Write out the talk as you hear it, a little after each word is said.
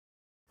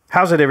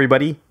How's it,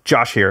 everybody?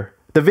 Josh here.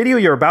 The video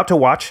you're about to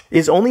watch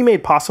is only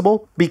made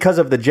possible because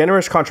of the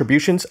generous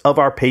contributions of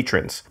our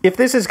patrons. If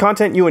this is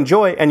content you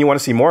enjoy and you want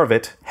to see more of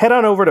it, head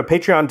on over to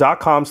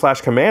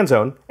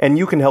patreon.com/commandzone and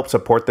you can help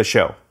support the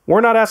show.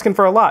 We're not asking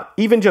for a lot.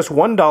 Even just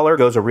 $1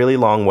 goes a really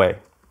long way.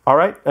 All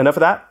right, enough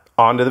of that.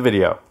 On to the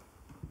video.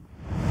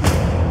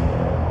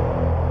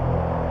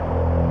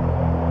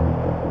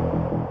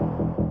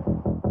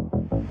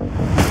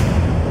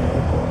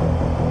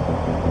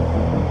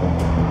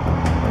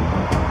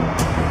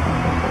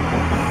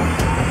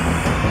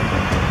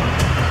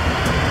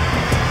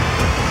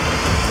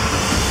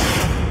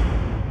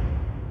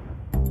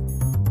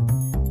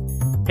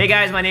 Hey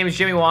guys, my name is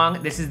Jimmy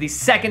Wong. This is the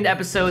second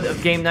episode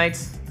of Game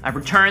Nights. I've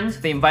returned,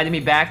 they invited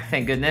me back,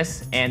 thank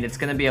goodness, and it's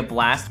gonna be a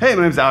blast. Hey,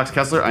 my name is Alex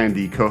Kessler. I am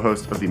the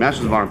co-host of the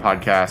Masters of Modern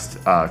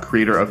podcast,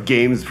 creator of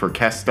games for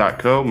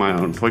Kess.co, my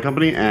own toy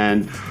company,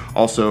 and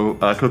also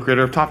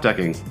co-creator of Top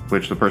Decking,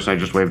 which the person I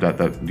just waved at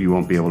that you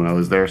won't be able to know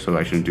is there, so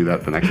I shouldn't do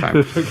that the next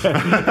time.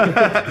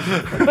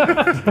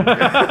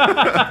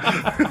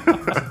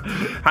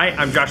 Hi,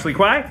 I'm Josh Lee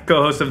Kwai,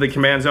 co-host of the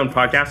Command Zone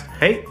podcast.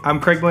 Hey, I'm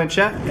Craig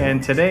Blanchette,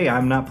 and today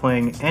I'm not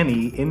playing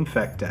any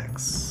Infect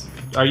decks.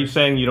 Are you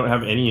saying you don't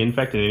have any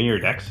Infect in any of your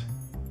decks?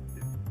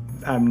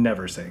 I'm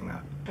never saying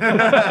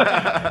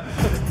that.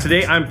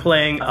 Today I'm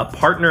playing a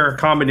partner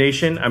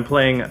combination. I'm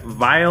playing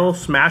Vial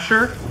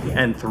Smasher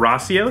and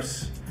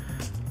Thrasios,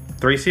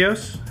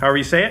 however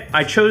you say it.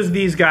 I chose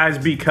these guys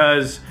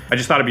because I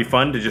just thought it'd be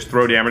fun to just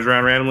throw damage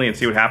around randomly and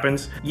see what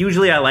happens.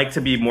 Usually I like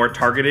to be more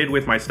targeted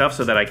with my stuff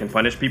so that I can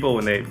punish people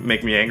when they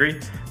make me angry.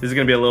 This is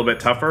gonna be a little bit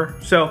tougher.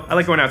 So I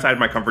like going outside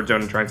my comfort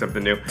zone and trying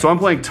something new. So I'm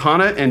playing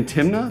Tana and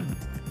Tymna.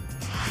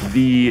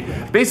 The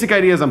basic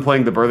idea is I'm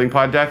playing the Birthing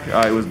Pod deck.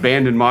 It was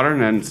banned in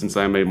Modern, and since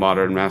I'm a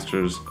Modern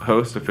Masters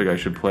host, I figure I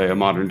should play a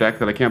Modern deck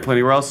that I can't play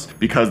anywhere else,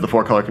 because the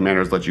 4-color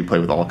commanders let you play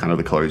with all kind of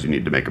the colors you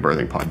need to make a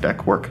Birthing Pod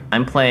deck work.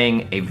 I'm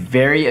playing a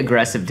very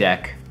aggressive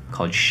deck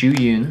called Shu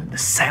Yun, the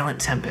Silent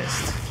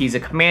Tempest. He's a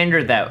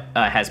commander that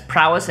has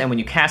prowess, and when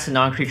you cast a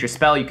non-creature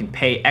spell, you can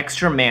pay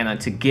extra mana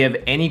to give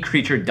any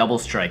creature double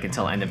strike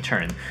until end of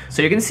turn.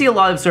 So you can see a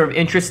lot of sort of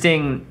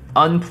interesting,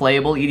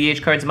 unplayable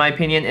EDH cards, in my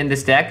opinion, in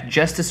this deck,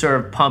 just to sort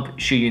of pump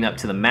Shu Yun up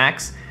to the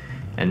max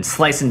and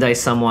slice and dice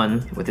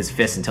someone with his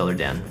fists until they're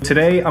dead.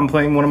 Today I'm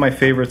playing one of my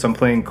favorites. I'm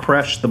playing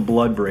Kresh the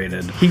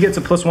Bloodbraided. He gets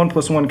a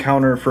 +1/+1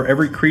 counter for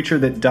every creature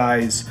that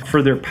dies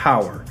for their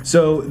power.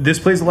 So this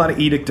plays a lot of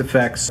edict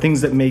effects,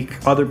 things that make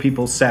other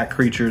people sack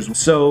creatures,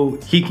 so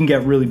he can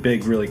get really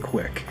big really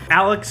quick.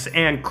 Alex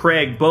and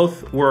Craig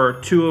both were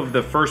two of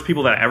the first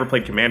people that I ever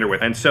played Commander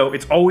with, and so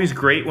it's always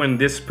great when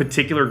this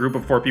particular group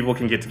of 4 people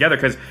can get together,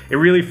 because it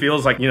really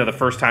feels like, you know, the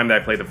first time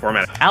that I played the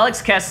format. Alex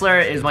Kessler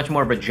is much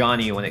more of a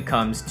Johnny when it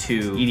comes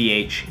to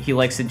EDH. He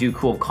likes to do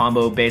cool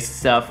combo-based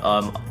stuff,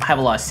 have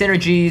a lot of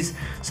synergies,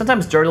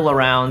 sometimes dirtle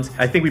around.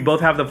 I think we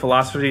both have the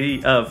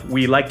philosophy of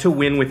we like to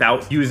win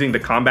without using the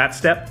combat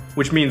step,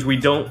 which means we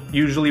don't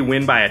usually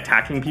win by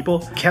attacking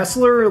people.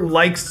 Kessler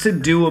likes to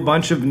do a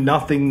bunch of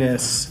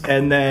nothingness,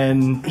 and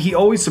then he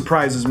always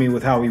surprises me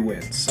with how he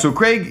wins. So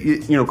Craig,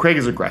 you know, Craig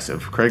is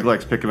aggressive. Craig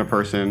likes picking a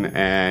person,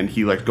 and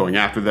he likes going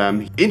after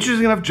them.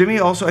 Interesting enough, Jimmy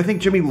also, I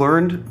think Jimmy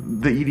learned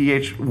the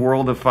EDH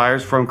world of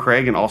fires from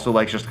Craig, and also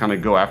likes just kind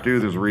of go after you.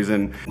 There's a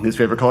reason his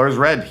favorite color is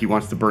red. He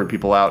wants to burn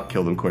people out,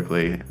 kill them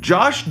quickly.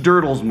 Josh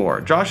dirtles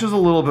more. Josh is a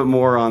little bit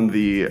more on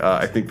the,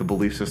 I think the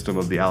belief system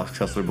of the Alex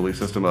Kessler belief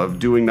system of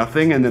doing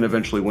nothing and then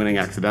eventually winning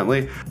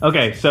accidentally.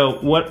 Okay, so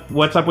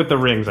what's up with the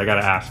rings, I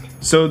gotta ask?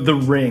 So the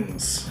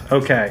rings.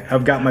 Okay,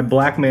 I've got my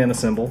black mana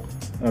symbol,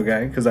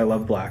 okay, because I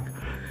love black,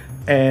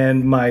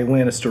 and my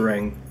Lannister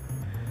ring.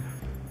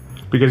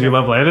 Because you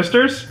love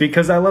Lannisters?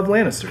 Because I love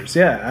Lannisters,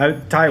 yeah.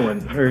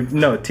 Tywin, or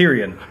no,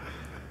 Tyrion.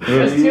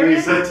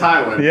 You said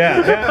Tywin.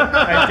 Yeah,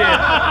 I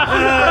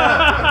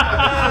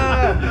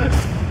did.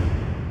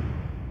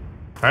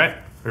 All right,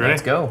 we ready?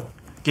 Let's go.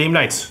 Game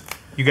nights.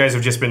 You guys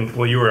have just been,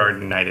 well, you were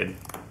already knighted.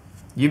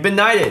 You've been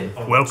knighted.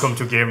 Welcome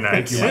to Game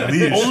Nights.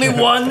 Only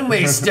one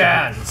may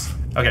stand.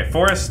 Okay,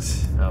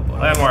 Forest, Oh boy.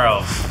 Landwar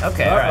Elves.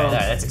 Okay, all right,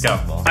 that's Go.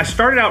 acceptable. I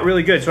started out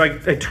really good, so I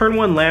turned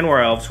 1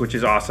 Landwar Elves, which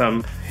is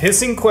awesome.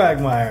 Hissing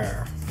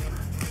Quagmire.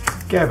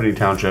 Gavity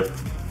Township.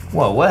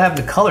 Whoa, what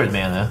happened to colored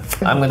mana?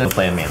 I'm gonna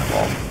play a mana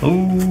ball.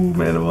 Ooh,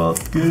 Mana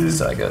Vault, good.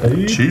 So I go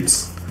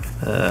Cheats.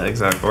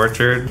 Exotic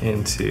Orchard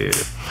into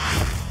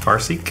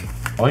Farseek.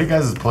 All you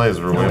guys' plays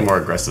were way more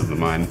aggressive than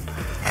mine.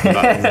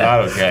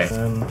 Not okay.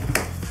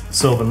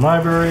 Sylvan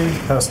Library,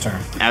 pass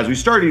turn. As we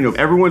started, you know,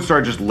 everyone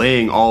started just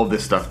laying all of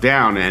this stuff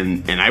down,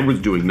 and I was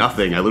doing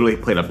nothing. I literally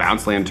played a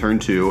bounce land turn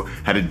 2,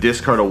 had to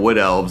discard a Wood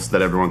Elves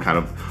that everyone kind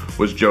of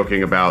was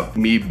joking about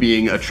me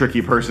being a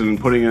tricky person and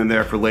putting it in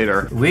there for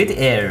later. Wood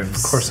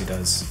Elves. Of course he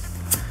does.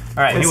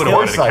 All right, He would have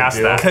wanted to course I cast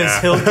do. that. Because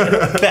yeah. he'll get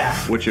it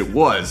back. Which it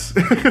was.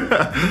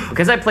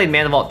 Because I played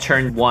Mana Vault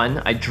turn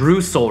 1, I drew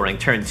Soul Ring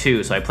turn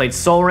 2. So I played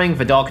Soul Ring,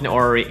 Vidalcan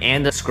Orrery,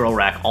 and the Scroll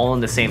Rack all in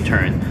the same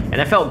turn.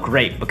 And I felt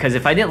great because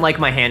if I didn't like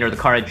my hand or the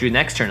card I drew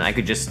next turn, I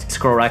could just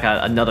Scroll Rack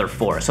out another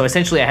 4. So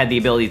essentially I had the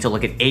ability to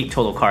look at 8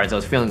 total cards. I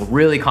was feeling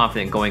really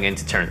confident going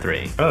into turn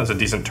 3. Oh, that's a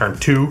decent turn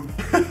 2.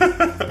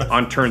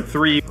 On turn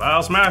 3,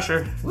 Vial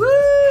Smasher. Woo!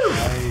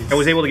 I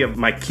was able to get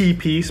my key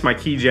piece, my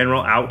key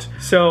general out.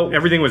 So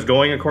everything was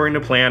going according to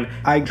plan.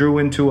 I drew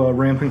into a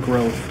Rampant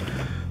Growth,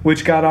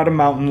 which got out a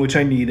mountain, which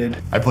I needed.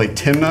 I played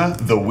Tymna,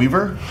 the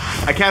Weaver.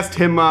 I cast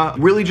Tymna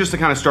really just to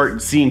kind of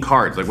start seeing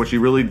cards. Like what she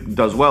really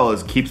does well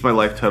is keeps my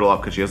life total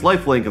up because she has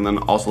lifelink and then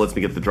also lets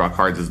me get to draw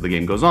cards as the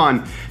game goes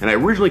on. And I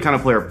originally kind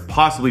of play her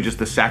possibly just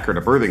to sack her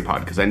to Birthing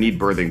Pod because I need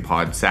Birthing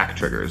Pod sack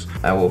triggers.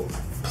 I will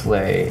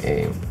play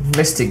a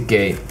Mystic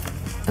Gate,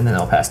 and then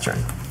I'll pass turn.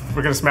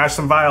 We're gonna smash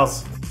some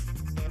vials.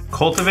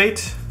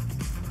 Cultivate.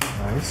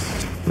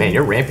 Nice. Man,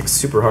 your ramping's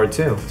super hard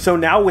too. So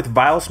now with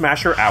Vial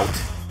Smasher out,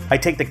 I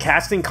take the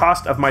casting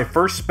cost of my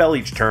first spell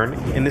each turn,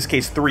 in this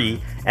case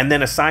 3, and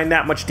then assign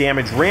that much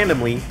damage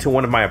randomly to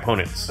one of my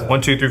opponents.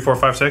 1, 2, 3, 4,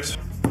 5, 6.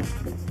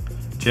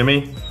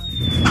 Jimmy,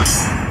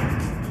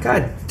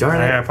 God darn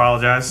I it.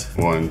 apologize.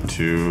 1,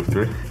 2,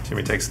 3.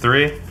 Jimmy takes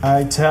 3.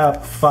 I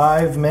tap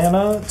 5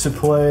 mana to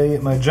play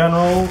my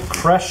general,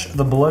 Kresh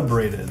the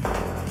Bloodbraided.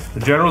 The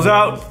general's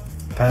out.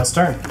 Pass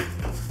turn.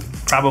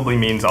 Probably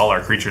means all our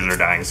creatures are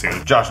dying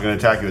soon. Josh, I'm going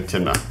to attack you with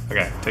Tymna.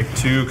 Okay, take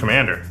 2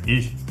 commander.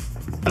 Eesh.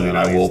 And then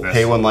I will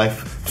pay 1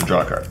 life to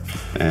draw a card.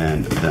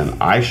 And then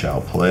I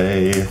shall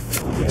play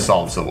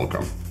Solemn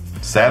Simulacrum.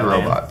 Sad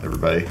robot,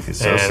 everybody. He's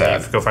so And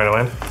sad. go find a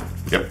land.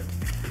 Yep.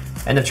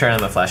 End of turn, I'm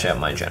gonna flash out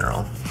my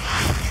general.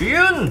 Shu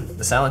Yun,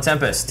 the Silent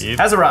Tempest, Yep.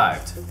 has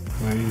arrived.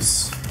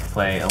 Nice.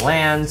 Play a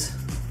land.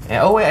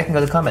 And, oh wait, I can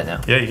go to combat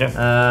now. Yeah, you can.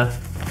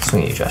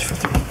 Swing at you, Josh, for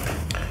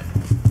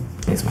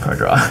 3. Need some card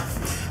draw.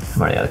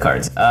 I'm already out of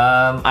cards.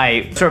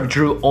 I sort of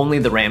drew only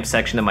the ramp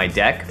section of my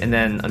deck, and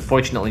then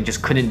unfortunately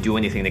just couldn't do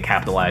anything to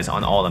capitalize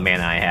on all the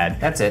mana I had.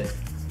 That's it.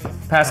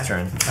 Pass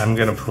turn. I'm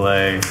gonna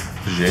play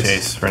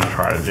Jace Friend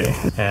Prodigy.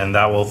 And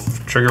that will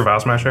trigger Vial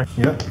Smasher.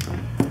 Yep.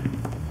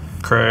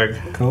 Craig,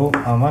 Cool.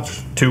 How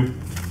much? 2.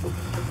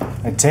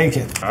 I take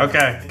it.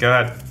 Okay, go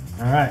ahead.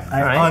 All right.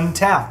 I right.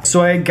 untap.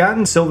 So I had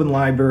gotten Sylvan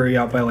Library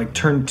out by like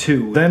turn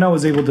 2. Then I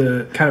was able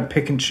to kind of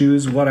pick and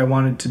choose what I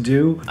wanted to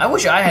do. I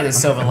wish I had a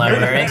Sylvan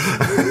Library.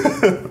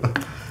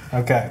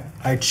 Okay.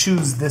 I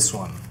choose this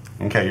one.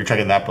 Okay, you're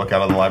checking that book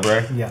out on the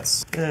library?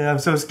 Yes. I'm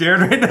so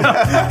scared right now.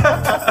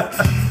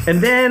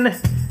 And then,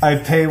 I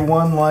pay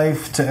 1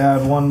 life to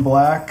add 1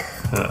 black.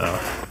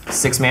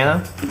 6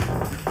 mana.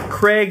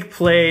 Craig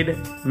played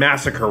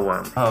Massacre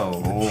Worm.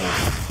 Oh.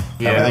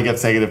 Everything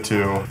gets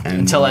 -2. And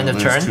Until you end of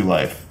lose turn? 2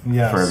 life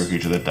Yes. for every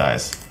creature that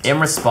dies. In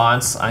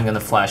response, I'm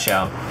gonna flash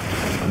out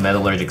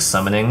Metallurgic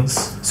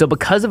Summonings. So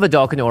because of a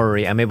Vidalcan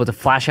Orrery, I'm able to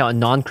flash out a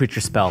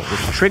non-creature spell,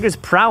 which triggers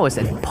Prowess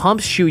and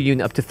pumps Shu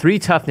Yun up to 3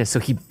 toughness, so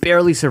he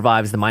barely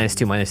survives the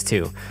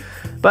 -2/-2.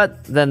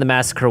 But then the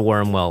Massacre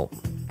Worm, well,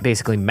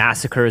 basically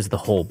massacres the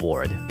whole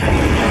board.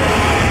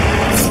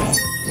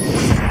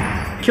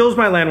 Kills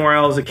my land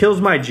wilds, it kills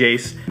my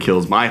Jace.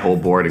 Kills my whole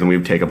board and we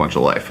take a bunch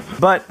of life.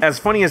 But as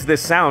funny as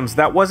this sounds,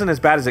 that wasn't as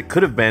bad as it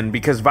could have been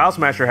because Vial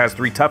Smasher has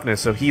 3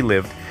 toughness, so he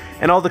lived.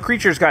 And all the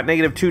creatures got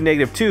 -2,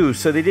 -2,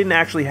 so they didn't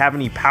actually have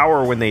any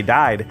power when they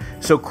died,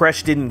 so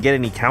Kresh didn't get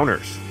any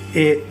counters.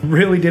 It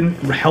really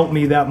didn't help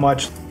me that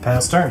much.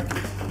 Pass turn.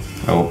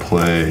 I will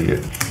play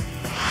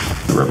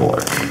the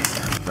Revelark.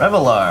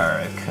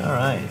 Revelark, all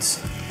right.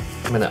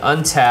 I'm gonna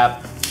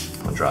untap,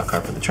 I'll draw a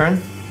card for the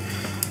turn.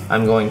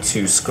 I'm going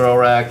to Scroll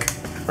Rack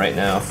right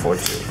now for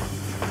 2.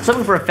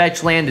 Something for a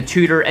fetch land, a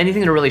tutor,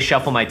 anything to really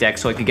shuffle my deck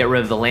so I could get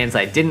rid of the lands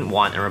I didn't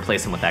want and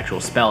replace them with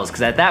actual spells,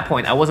 because at that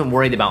point I wasn't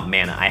worried about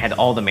mana. I had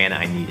all the mana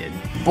I needed.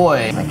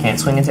 Boy, I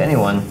can't swing into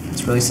anyone.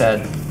 It's really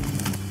sad.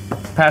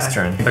 Pass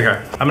turn. Okay,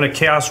 I'm gonna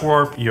Chaos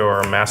Warp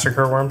your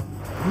Massacre Worm.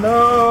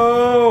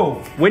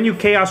 No! When you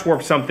Chaos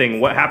Warp something,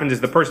 what happens is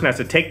the person has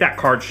to take that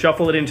card,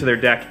 shuffle it into their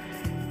deck,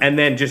 and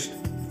then just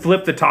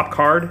flip the top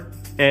card,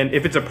 and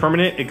if it's a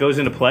permanent, it goes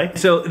into play.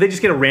 So they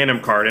just get a random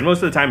card, and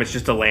most of the time it's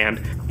just a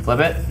land. Flip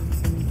it.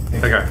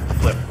 Okay,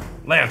 flip.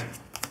 Land.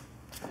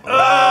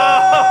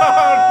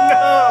 Oh,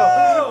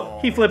 no!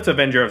 He flips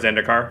Avenger of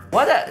Zendikar.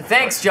 What a,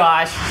 thanks,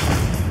 Josh.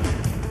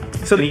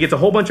 So then he gets a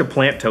whole bunch of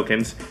plant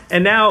tokens,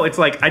 and now it's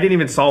like, I didn't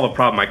even solve a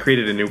problem, I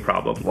created a new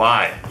problem.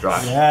 Why,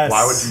 Josh? Yes.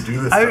 Why would you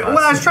do this to us? Well,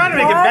 I was trying to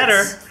make it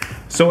better.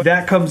 So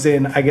that comes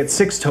in, I get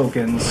 6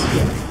 tokens.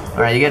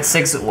 All right, you get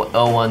 6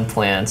 01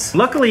 plants.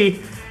 Luckily,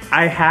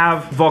 I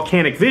have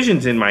Volcanic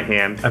Visions in my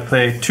hand. I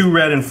play 2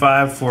 red and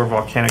 5 for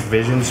Volcanic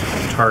Visions,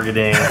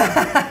 targeting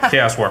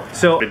Chaos Warp.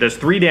 So it does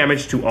 3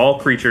 damage to all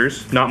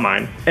creatures, not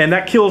mine, and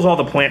that kills all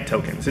the plant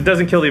tokens. It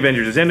doesn't kill the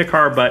Avengers of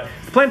Zendikar, but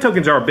the plant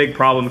tokens are a big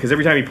problem because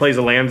every time he plays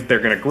a land, they're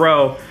gonna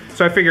grow.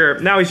 So I figure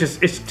now he's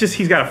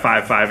got a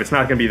 5/5. It's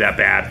not gonna be that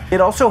bad. It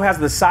also has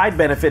the side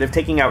benefit of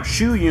taking out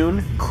Shu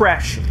Yun,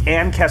 Kresh,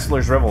 and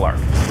Kessler's Revelark.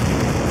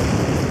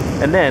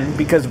 And then,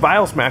 because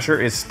Vial Smasher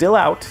is still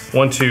out,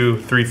 1,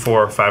 2, 3,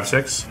 4, 5,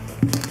 6.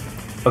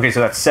 Okay,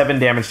 so that's 7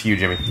 damage to you,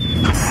 Jimmy.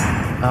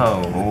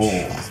 Oh.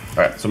 All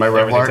right, so my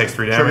Revelark takes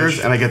 3 triggers, damage.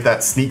 and I get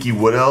that sneaky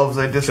Wood Elves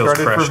I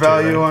discarded for Kresh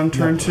value too, right? on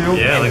turn 2.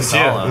 Yeah, let's see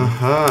it.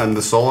 And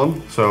the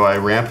Solemn, so I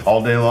ramp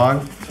all day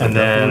long. And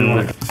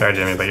then, sorry,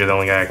 Jimmy, but you're the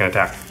only guy I can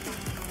attack.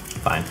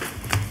 Fine.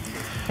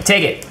 I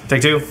take it.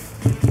 Take 2.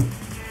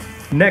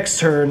 Next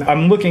turn,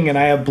 I'm looking and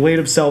I have Blade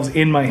of Selves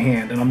in my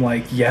hand, and I'm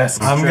like,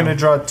 yes. I'm gonna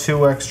draw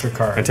 2 extra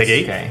cards. And take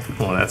 8? Okay.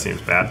 Well, that seems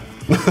bad.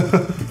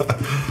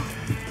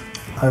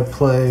 I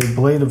play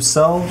Blade of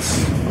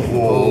Selves.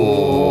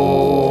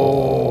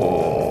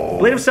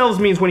 Blade of Selves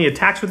means when he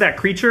attacks with that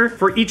creature,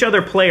 for each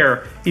other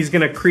player, he's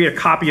gonna create a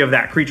copy of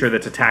that creature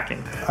that's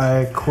attacking. I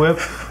equip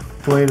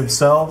Blade of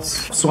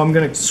Selves. So I'm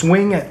gonna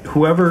swing at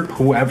whoever.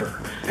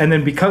 And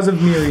then because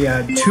of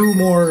Myriad, 2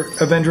 more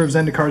Avenger of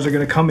Zendikars are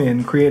gonna come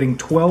in, creating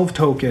 12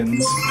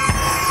 tokens.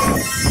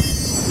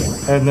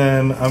 And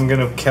then I'm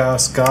gonna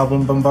cast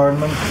Goblin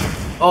Bombardment.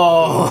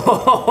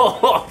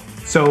 Oh.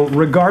 So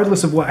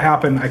regardless of what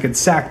happened, I could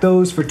sack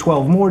those for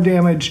 12 more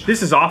damage.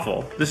 This is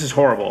awful. This is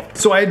horrible.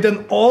 So I had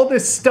done all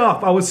this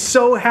stuff. I was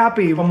so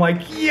happy. I'm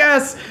like,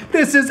 yes,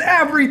 this is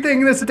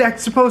everything this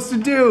deck's supposed to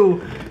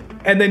do.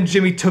 And then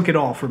Jimmy took it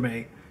all from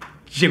me.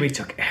 Jimmy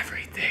took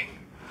everything.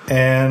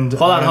 And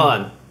Hold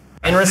on.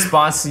 In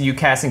response to you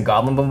casting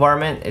Goblin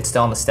Bombardment, it's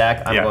still on the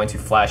stack. I'm going to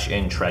flash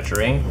in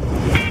Treachery.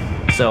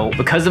 So,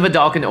 because of a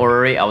Dalkin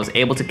Orrery, I was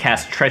able to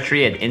cast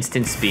Treachery at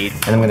instant speed,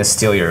 and I'm gonna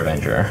steal your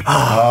Avenger.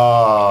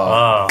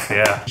 Oh,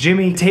 yeah.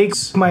 Jimmy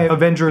takes my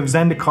Avenger of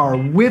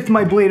Zendikar with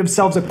my Blade of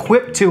Selves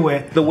equipped to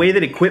it. The way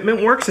that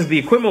equipment works is the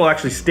equipment will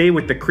actually stay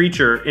with the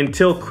creature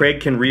until Craig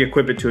can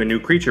re-equip it to a new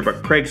creature,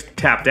 but Craig's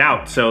tapped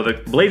out, so the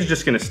blade's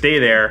just gonna stay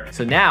there.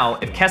 So now,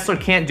 if Kessler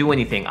can't do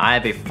anything, I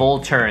have a full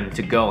turn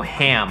to go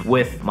ham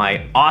with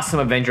my awesome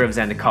Avenger of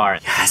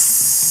Zendikar.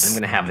 Yes! I'm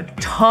gonna have a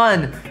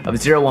ton of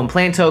 0/1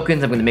 plane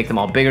tokens. I'm gonna make them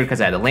all bigger because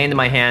I had a land in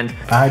my hand.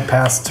 I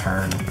pass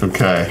turn.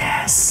 Okay.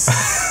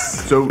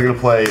 Yes. So we're gonna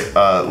play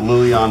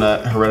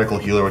Liliana Heretical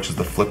Healer, which is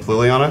the flip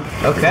Liliana.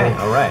 Okay,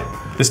 all right.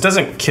 This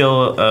doesn't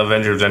kill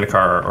Avenger of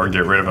Zendikar or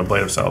get rid of a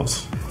Blade of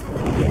Selves.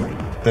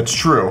 That's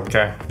true.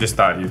 Okay, just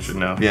thought you should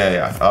know.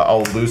 Yeah.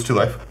 I'll lose 2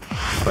 life.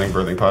 Playing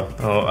Birthing Pod.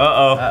 Oh,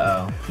 uh-oh.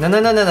 Uh-oh.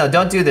 No,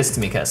 don't do this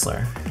to me,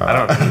 Kessler. I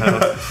don't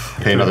know.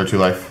 Pay another 2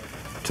 life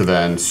to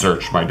then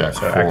search my deck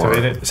for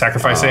Activate it.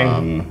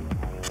 Sacrificing.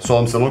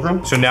 Solemn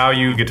Simulacrum. So now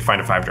you get to find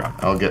a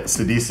 5-drop. I'll get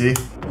Sidisi.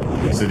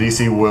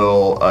 Sidisi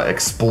will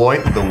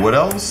exploit the Wood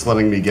Elves,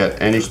 letting me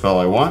get any spell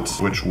I want,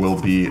 which will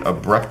be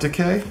Abrupt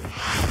Decay.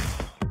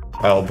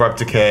 I'll Abrupt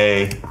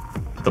Decay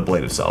the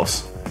Blade of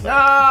Selves.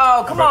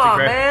 Oh, come on,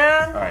 Craig.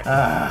 man. All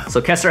right.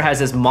 So Kessler has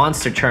this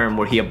monster turn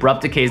where he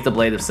abrupt decays the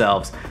Blade of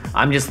Selves.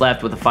 I'm just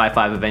left with a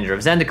 5/5 Avenger of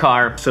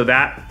Zendikar. So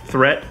that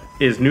threat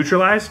is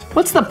neutralized.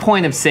 What's the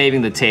point of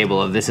saving the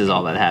table if this is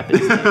all that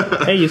happens?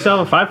 Hey, you still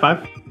have a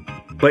 5/5.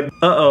 But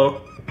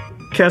uh-oh,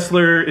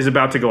 Kessler is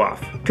about to go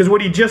off. Because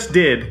what he just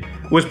did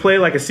was play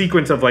like a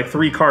sequence of like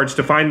 3 cards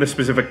to find the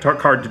specific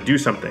card to do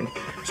something.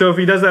 So if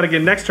he does that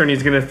again next turn,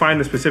 he's gonna find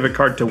the specific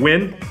card to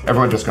win.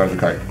 Everyone discards a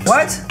card.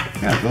 What?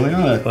 Yeah,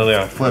 Liliana.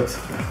 Liliana. Flipped.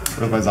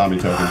 Where's my zombie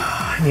token?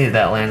 I needed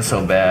that land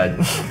so bad.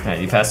 All right,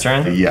 you pass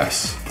turn?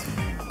 Yes.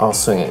 I'll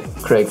swing it.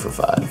 Craig for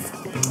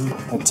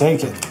 5. I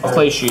take it. I'll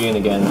play Shu Yun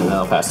again and then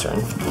I'll pass turn.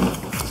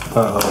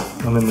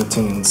 Uh-oh, I'm in the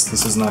teens.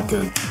 This is not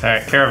good. All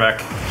right,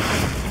 Karavek.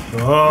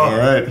 All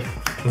right.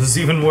 This is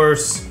even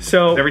worse.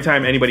 So every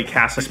time anybody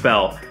casts a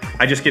spell,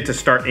 I just get to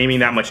start aiming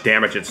that much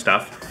damage at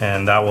stuff.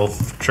 And that will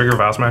trigger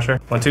Vial Smasher.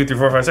 1, 2, 3,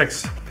 4, 5,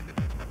 6.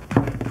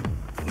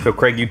 So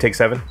Craig, you take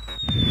 7.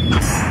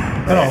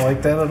 I don't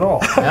like that at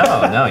all.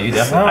 No, you I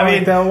definitely. don't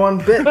like that one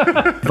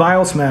bit.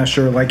 Vial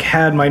Smasher like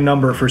had my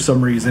number for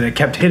some reason. It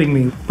kept hitting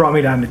me, brought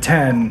me down to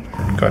 10.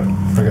 Good.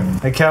 Okay.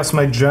 I cast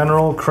my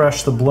general,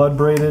 Kresh the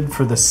Bloodbraided,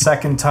 for the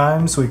 2nd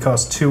time, so he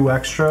costs 2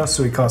 extra,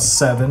 so he costs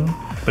 7.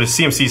 But his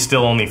CMC is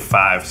still only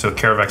 5, so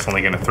Karavek's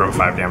only gonna throw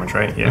 5 damage,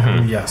 right?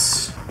 Yeah.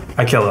 Yes.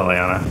 I kill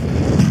Liliana.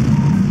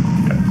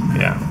 Okay.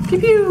 Yeah. Pew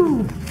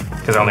pew.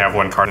 Because I only have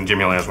 1 card and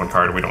Jimmy only has 1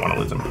 card. We don't want to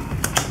lose him.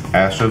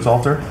 Astrod's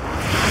Altar.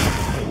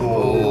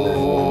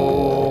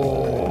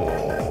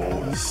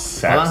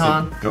 Hold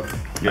on. Nope.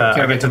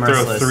 I get to throw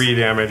Merciless. 3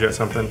 damage at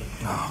something.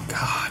 Oh,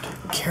 God.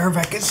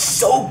 Karavek is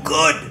so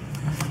good.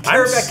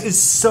 Karavek is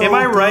so Am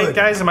I right, good.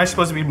 guys? Am I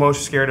supposed to be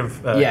most scared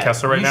of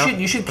Kessler right now?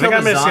 You should I think kill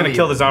I'm the just zombie. gonna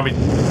kill the zombie.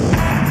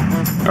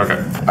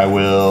 Okay. I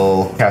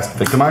will cast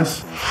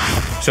Victimize.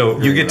 So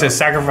you get to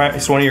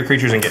sacrifice one of your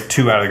creatures and get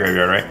 2 out of the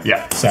graveyard, right?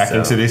 Yeah.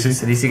 Sacking Sidisi.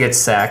 So DC gets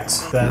sacked.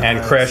 And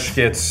Kresh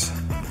gets...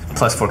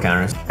 Plus 4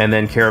 counters. And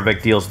then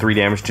Karavek deals 3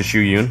 damage to Shu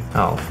Yun.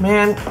 Oh,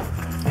 man.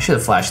 I should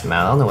have flashed them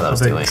out. I don't know what I was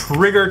doing.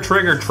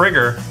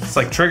 Trigger. It's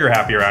like trigger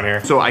happy around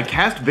here. So I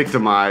cast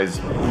Victimize,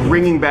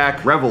 bringing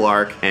back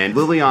Revelark and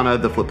Liliana,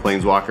 the Flip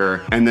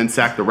Planeswalker, and then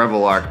sack the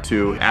Revelark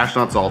to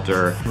Ashnod's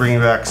Altar, bringing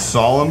back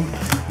Solemn.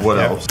 What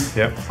else?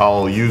 Yep.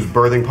 I'll use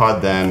Birthing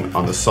Pod then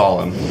on the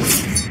Solemn,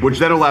 which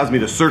then allows me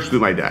to search through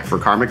my deck for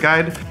Karmic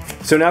Guide.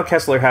 So now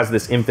Kessler has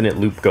this infinite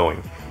loop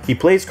going. He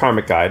plays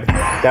Karmic Guide.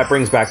 That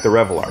brings back the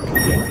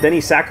Revelark. Then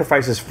he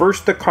sacrifices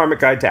first the Karmic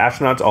Guide to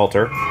Astronaut's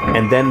Altar,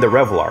 and then the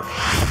Revelark.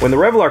 When the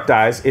Revelark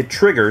dies, it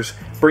triggers,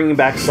 bringing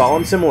back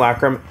Solemn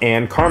Simulacrum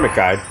and Karmic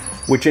Guide,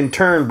 which in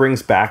turn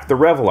brings back the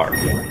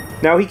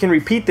Revelark. Now he can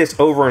repeat this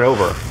over and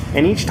over,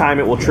 and each time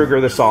it will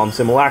trigger the Solemn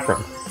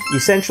Simulacrum,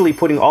 essentially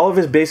putting all of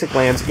his basic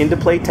lands into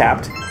play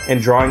tapped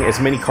and drawing as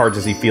many cards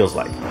as he feels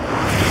like.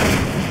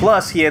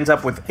 Plus, he ends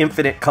up with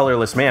infinite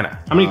colorless mana.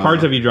 How many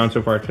cards have you drawn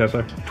so far,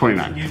 Kessler?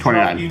 29.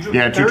 29.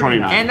 Yeah,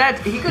 229. And that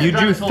he could You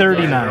drew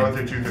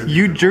 39.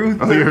 You drew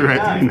 39. Oh, you're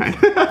right, 39.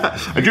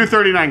 I drew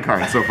 39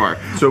 cards so far.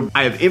 So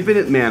I have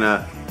infinite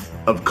mana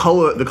of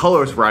color, the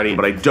colorless variety,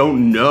 but I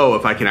don't know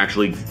if I can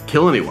actually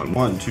kill anyone.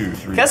 1, 2,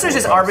 3. Kessler's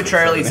just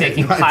arbitrarily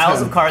taking piles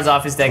of cards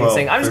off his deck and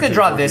saying, I'm just gonna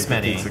draw this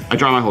many. I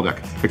draw my whole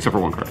deck, except for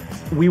one card.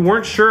 We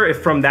weren't sure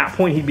if from that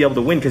point he'd be able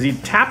to win because he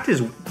tapped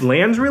his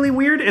lands really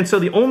weird, and so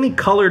the only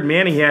colored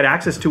mana he had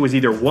access to was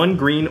either 1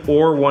 green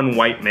or 1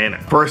 white mana.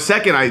 For a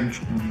second, I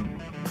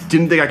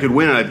didn't think I could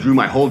win, and I drew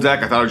my whole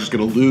deck. I thought I was just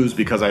gonna lose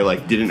because I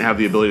didn't have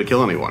the ability to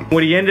kill anyone.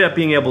 What he ended up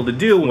being able to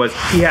do was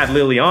he had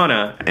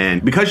Liliana,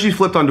 And because she's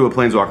flipped onto a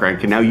Planeswalker, I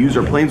can now use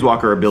her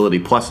Planeswalker ability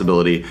plus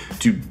ability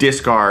to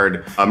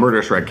discard a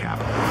Murderous Redcap,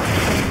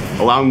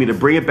 allowing me to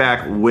bring it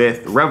back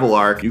with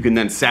Revelark. You can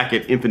then sack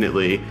it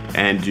infinitely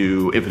and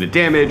do infinite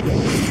damage.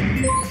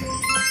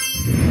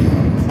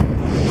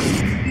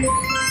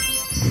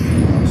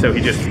 so he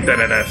just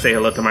say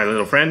hello to my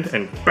little friend,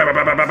 and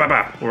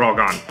we're all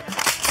gone.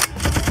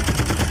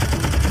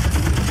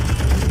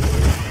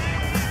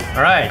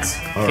 All right,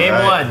 game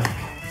one.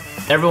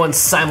 Everyone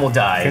simul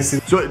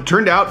dies. So it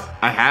turned out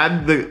I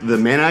had the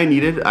mana I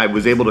needed. I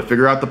was able to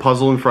figure out the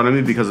puzzle in front of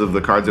me because of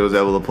the cards I was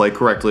able to play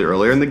correctly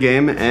earlier in the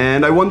game,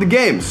 and I won the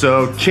game,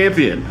 so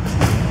champion.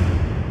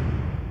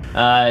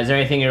 Is there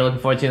anything you're looking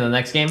forward to in the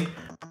next game?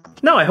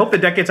 No, I hope the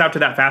deck gets out to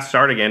that fast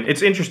start again.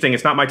 It's interesting,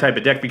 it's not my type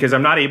of deck because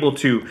I'm not able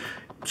to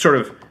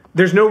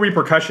there's no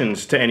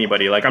repercussions to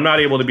anybody. I'm not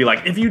able to be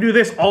like, if you do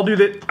this, I'll do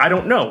that. I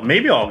don't know.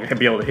 Maybe I'll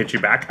be able to hit you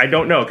back. I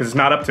don't know, because it's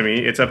not up to me.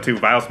 It's up to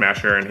Vial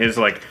Smasher and his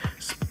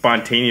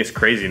spontaneous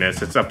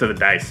craziness. It's up to the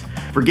dice.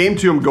 For game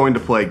 2, I'm going to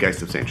play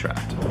Geist of St.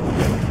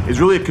 Traft. It's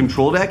really a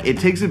control deck. It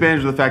takes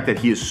advantage of the fact that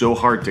he is so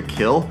hard to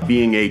kill,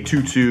 being a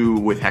 2/2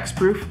 with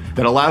hexproof,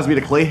 that allows me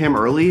to play him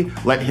early,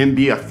 let him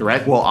be a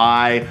threat while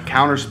I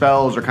counter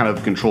spells or kind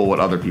of control what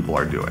other people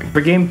are doing.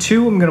 For game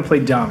 2, I'm gonna play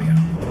Damia.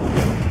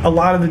 A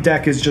lot of the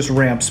deck is just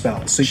ramp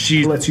spells. So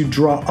she lets you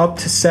draw up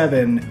to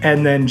 7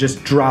 and then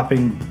just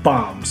dropping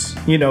bombs.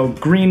 You know,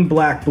 green,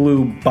 black,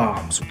 blue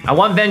bombs. I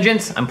want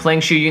vengeance. I'm playing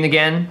Shu Yun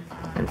again,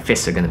 and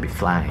fists are gonna be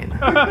flying.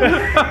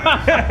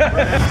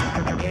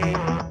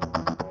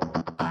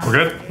 We're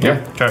good?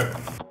 Yeah. Okay.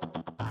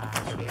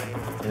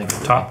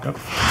 Top. Go.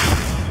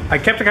 I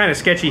kept a kind of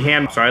sketchy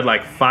hand, so I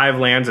had 5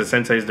 lands at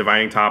Sensei's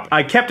Divining Top.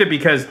 I kept it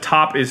because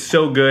top is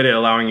so good at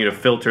allowing you to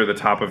filter the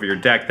top of your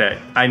deck that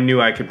I knew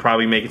I could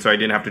probably make it so I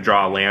didn't have to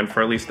draw a land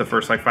for at least the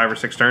first 5 or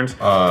 6 turns.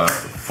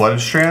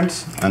 Flooded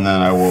Strands, and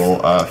then I will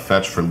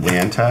fetch for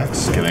land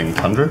tax, getting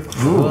Tundra.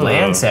 Ooh,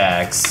 land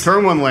tax.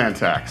 Turn 1 land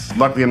tax.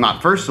 Luckily I'm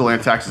not first, so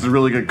land tax is a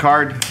really good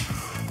card.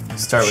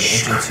 Start with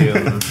Ancient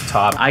Tomb,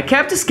 top. I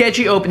kept a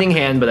sketchy opening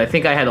hand, but I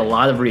think I had a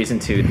lot of reason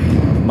to.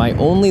 My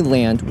only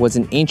land was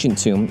an Ancient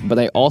Tomb, but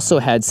I also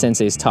had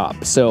Sensei's Top,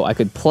 so I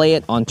could play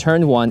it on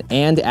turn 1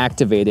 and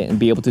activate it and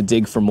be able to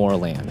dig for more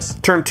lands.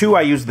 Turn 2,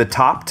 I used the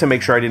top to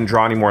make sure I didn't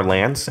draw any more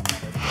lands.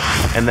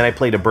 And then I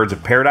played a Birds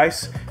of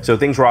Paradise, so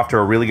things were off to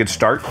a really good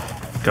start.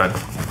 Good.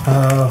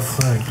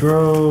 Flag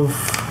Grove.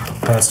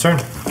 Pass turn.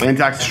 Land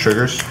tax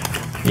triggers.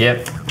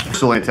 Yep.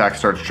 So land tax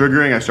starts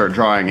triggering. I start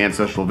drawing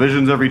Ancestral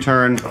Visions every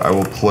turn. I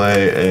will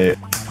play a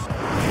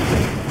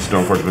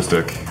Stoneforge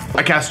Mystic.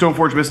 I cast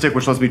Stoneforge Mystic,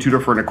 which lets me tutor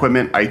for an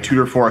equipment. I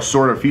tutor for a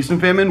Sword of Feast and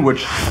Famine,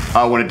 which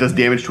when it does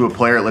damage to a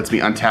player, it lets me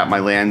untap my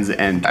lands.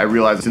 And I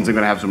realize since I'm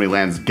going to have so many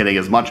lands, getting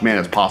as much mana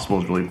as possible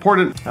is really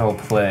important. I will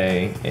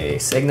play a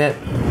Signet.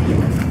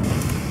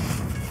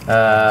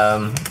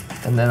 And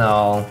then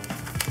I'll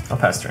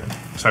pass turn.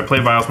 So I play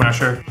Vial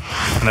Smasher,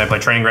 and then I play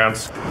Training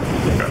Grounds.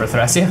 For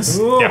Thrasios?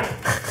 Yeah,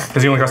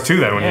 because he only costs 2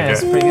 then when Yeah, you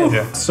that's get pretty good.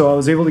 Yeah. So I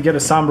was able to get a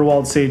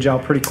Somberwald Sage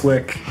out pretty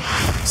quick.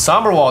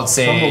 Somberwald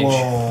Sage.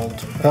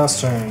 Underworld.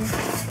 Pass turn.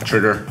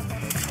 Trigger.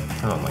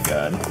 Oh my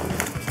god.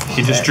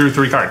 He just drew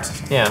 3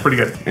 cards. Yeah. Pretty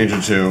good.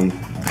 Ancient Tomb,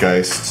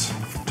 Geist,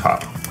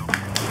 top.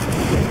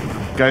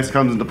 Geist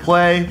comes into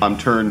play on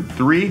turn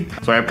 3.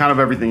 So I have kind of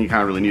everything you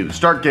kind of really need to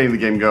start getting the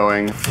game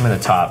going. I'm in the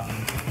top.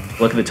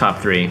 Look at the top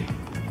 3.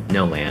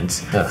 No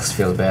lands. Ugh, this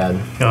feels bad.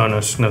 Oh, no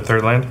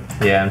 3rd land?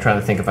 Yeah, I'm trying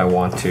to think if I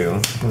want to.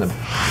 I'm gonna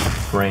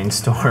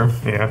brainstorm.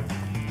 Yeah.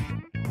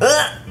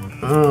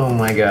 Oh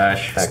my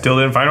gosh. Still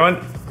didn't find one?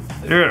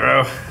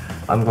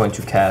 I'm going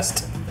to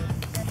cast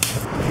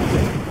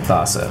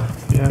Thassa.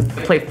 Yeah.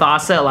 Play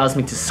Thassa allows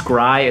me to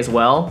scry as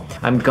well.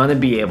 I'm gonna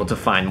be able to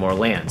find more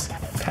lands.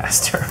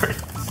 Pass turn.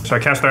 So I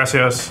cast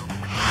Thrasios.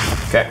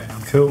 Okay.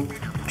 Cool.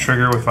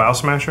 Trigger with Vial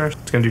Smasher.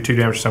 It's gonna do 2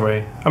 damage to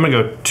somebody. I'm gonna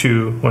go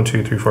 2, 1,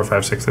 2, 3, 4,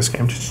 5, 6 this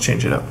game just to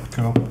change it up.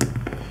 Cool.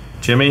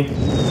 Jimmy.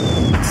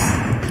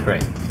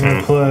 Great.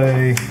 gonna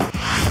play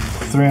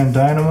 3 on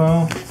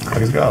Dynamo.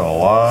 He's got a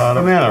lot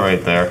of mana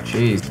right there.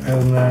 Jeez.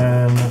 And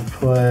then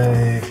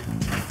play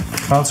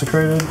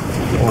Consecrated.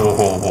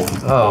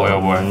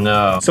 Oh boy.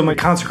 No. So my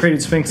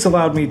Consecrated Sphinx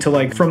allowed me to,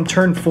 like, from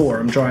turn 4,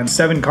 I'm drawing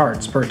 7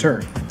 cards per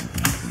turn.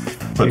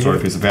 Put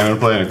Sword Piece of Banner in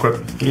play and equip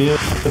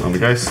on the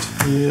Geist.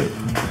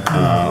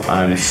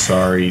 I'm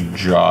sorry,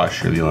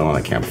 Josh, you're the only one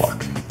that can't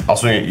block. I'll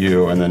swing at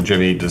you, and then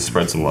Jimmy, just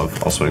spread some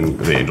love. I'll swing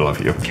the Angel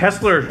at you.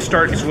 Kessler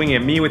started swinging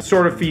at me with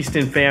Sword of Feast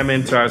and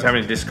Famine, so I was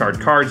having to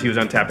discard cards. He was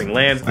untapping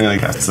lands. I'm gonna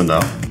cast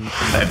Sundial.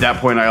 At that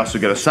point, I also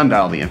get a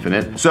Sundial the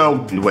Infinite.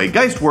 So the way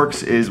Geist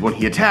works is when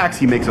he attacks,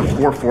 he makes a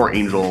 4/4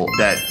 Angel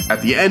that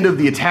at the end of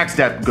the attack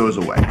step goes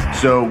away.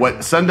 So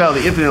what Sundial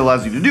the Infinite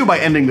allows you to do by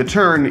ending the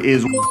turn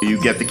is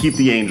you get to keep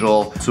the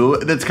Angel. So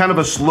that's kind of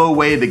a slow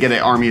way to get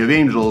an army of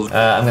Angels.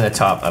 I'm gonna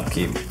top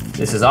upkeep.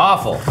 This is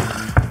awful.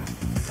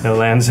 No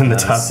lands in the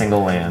Not a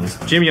single land.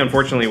 Jimmy,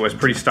 unfortunately, was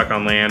pretty stuck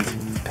on land.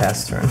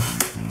 Pass turn.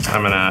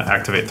 I'm gonna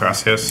activate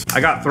Thrasios.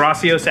 I got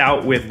Thrasios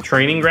out with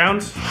Training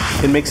Grounds.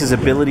 It makes his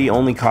ability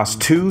only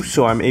cost 2,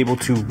 so I'm able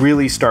to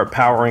really start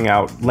powering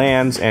out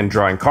lands and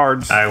drawing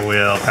cards. I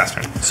will pass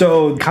turn.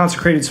 So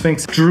Consecrated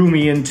Sphinx drew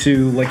me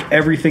into, like,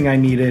 everything I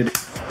needed.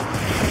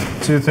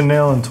 Tooth and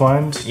Nail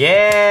entwined.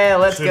 Yeah,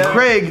 let's go.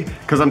 Craig,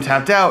 because I'm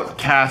tapped out,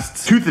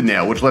 casts Tooth and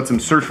Nail, which lets him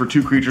search for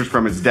 2 creatures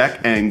from his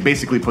deck and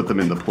basically put them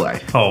into play.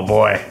 Oh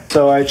boy.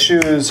 So I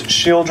choose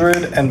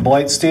Shieldred and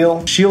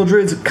Blightsteel.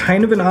 Shieldred's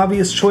kind of an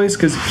obvious choice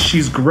because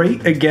she's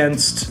great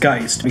against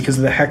Geist because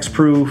of the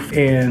hexproof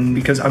and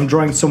because I'm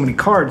drawing so many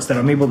cards that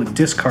I'm able to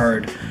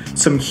discard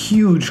some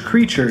huge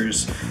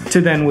creatures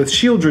to then, with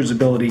Shieldred's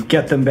ability,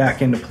 get them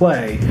back into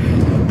play.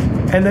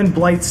 And then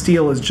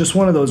Blightsteel is just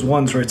one of those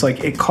ones where it's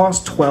like, it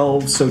costs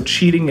 12, so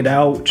cheating it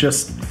out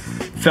just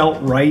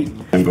felt right.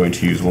 I'm going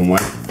to use 1/1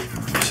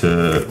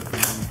 to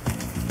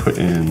put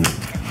in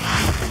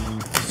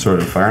Sword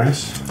of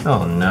Fireness.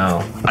 Oh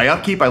no. I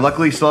upkeep. I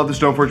luckily still have the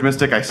Stoneforge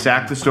Mystic. I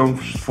sack the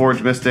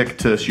Stoneforge Mystic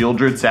to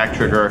Shieldred, sack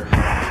trigger.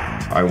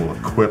 I will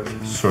equip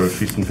Sword of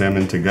Feast and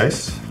Famine to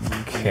Geist.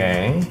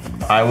 Okay.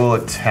 I will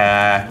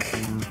attack...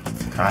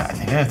 God, I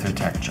think I have to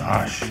attack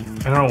Josh.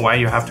 I don't know why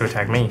you have to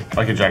attack me.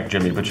 I could attack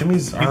Jimmy, but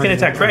Jimmy's You can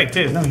attack Craig,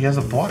 too. No, he has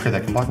a blocker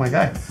that can block my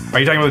guy. Are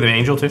you talking about the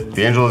Angel, too?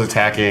 The Angel is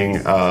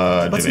attacking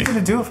What's he Jimmy.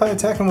 gonna do if I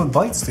attack him with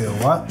Blightsteel?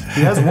 What?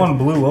 He has 1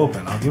 blue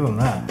open. I'll give him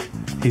that.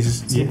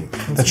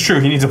 That's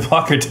true. He needs a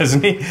blocker,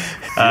 doesn't he?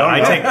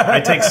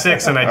 I take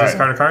 6 and I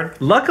discard a card.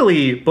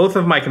 Luckily, both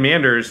of my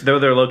commanders, though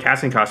they're low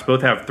casting costs,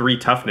 both have 3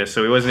 toughness,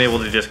 so he wasn't able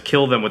to just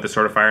kill them with the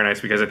Sword of Fire and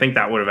Ice because I think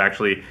that would have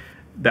actually...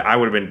 that I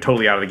would have been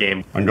totally out of the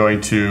game. I'm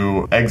going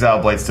to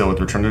exile Blightsteel with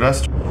Return to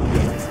Dust.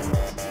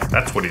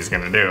 That's what he's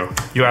gonna do.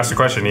 You asked a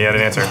question, he had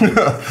an answer.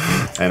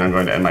 And I'm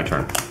going to end my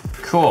turn.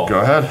 Cool. Go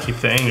ahead. Keep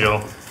the Angel.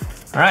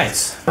 All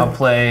right. I'll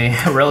play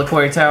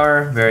Reliquary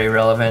Tower. Very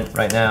relevant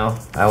right now.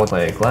 I will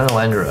play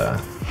Glenelendra.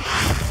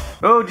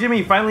 Oh,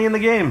 Jimmy, finally in the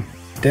game.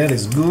 That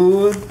is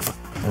good.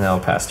 And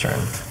I'll pass turn.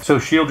 So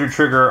shield your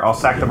trigger, I'll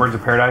sack the Birds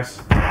of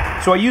Paradise.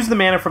 So I use the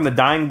mana from the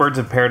Dying Birds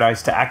of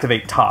Paradise to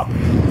activate top.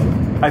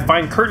 I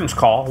find Curtain's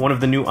Call, one of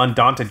the new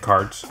Undaunted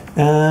cards.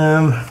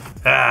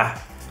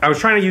 I was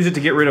trying to use it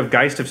to get rid of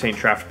Geist of St.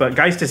 Traft, but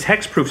Geist is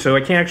hexproof, so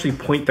I can't actually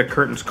point the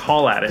Curtain's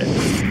Call at it.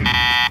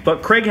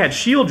 But Craig had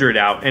Shieldred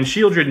out, and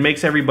Shieldred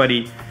makes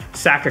everybody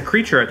sack a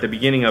creature at the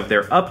beginning of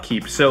their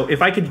upkeep. So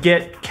if I could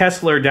get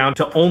Kessler down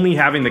to only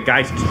having the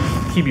Geist,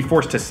 he'd be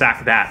forced to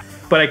sack that.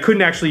 But I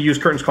couldn't actually use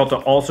Curtain's Call to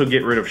also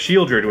get rid of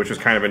Shieldred, which was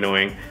kind of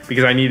annoying,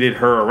 because I needed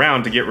her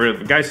around to get rid of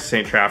the Geist of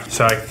St. Traft.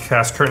 So I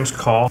cast Curtain's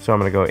Call. So I'm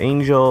gonna go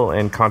Angel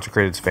and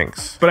Consecrated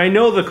Sphinx. But I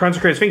know the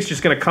Consecrated Sphinx is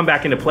just gonna come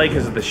back into play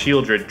because of the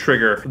Shieldred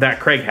trigger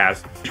that Craig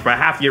has. But I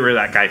have to get rid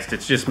of that Geist.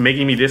 It's just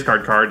making me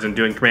discard cards and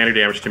doing commander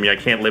damage to me. I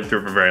can't live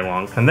through for very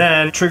long. And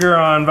then trigger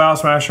on Vial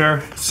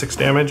Smasher, 6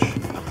 damage.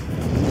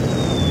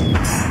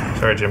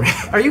 Sorry, Jimmy.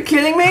 Are you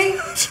kidding me?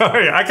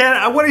 Sorry, I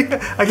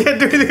can't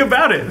do anything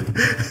about it.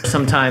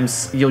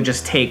 Sometimes you'll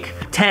just take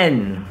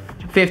 10,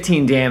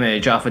 15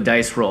 damage off a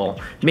dice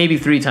roll, maybe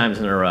 3 times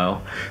in a row.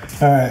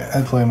 Alright,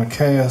 I play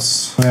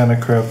Machias, Mana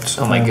Crypt.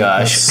 Oh my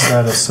gosh.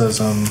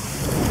 Asceticism.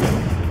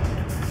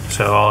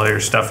 So all your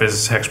stuff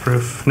is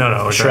hexproof?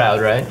 No.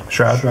 Shroud, right?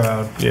 Shroud?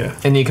 Yeah.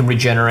 And you can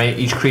regenerate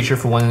each creature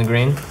for 1 in the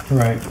green.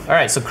 Right. All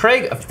right, so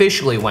Craig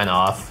officially went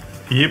off.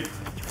 Yep.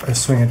 I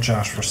swing at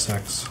Josh for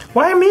 6.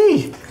 Why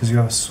me? Because you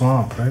have a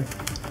swamp, right?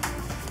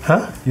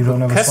 Huh? You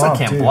don't have a Kessler swamp,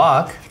 can't do you?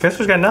 block.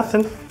 Kessler's got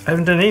nothing. I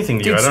haven't done anything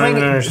to you. Dude, I don't swing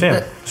even it-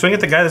 understand. Swing at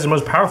the guy that's the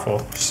most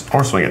powerful.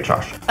 Or swing at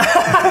Josh.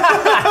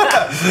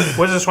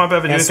 What does the swamp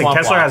have to do And with it? swamp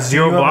Kessler block. has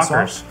 0 Do you have a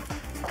blockers.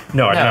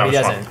 No, I don't No, have he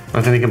a doesn't. swamp.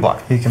 I think he can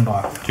block. He can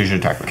block. So you should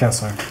attack me.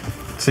 Kessler.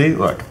 See,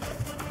 look.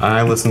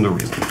 I listen to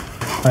reason.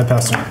 I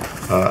pass him.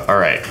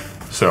 Alright.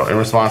 So in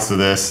response to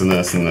this and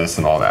this and this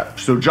and all that.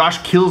 So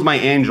Josh kills my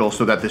Angel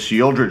so that the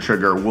Shieldred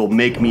trigger will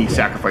make me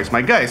sacrifice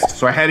my Geist.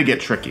 So I had to get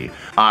tricky.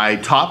 I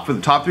top, for the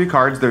top 3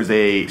 cards, there's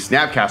a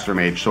Snapcaster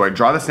Mage. So I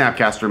draw the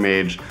Snapcaster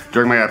Mage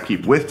during my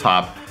upkeep with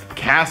top,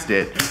 cast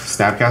it.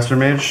 Snapcaster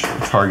Mage,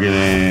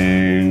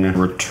 targeting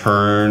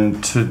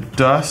Return to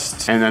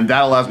Dust. And then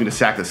that allows me to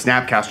sack the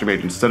Snapcaster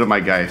Mage instead of my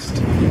Geist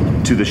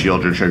to the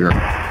Shieldred trigger.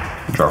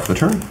 Draw for the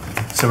turn.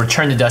 So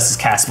Return to Dust is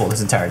castable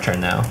this entire turn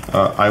now.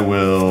 I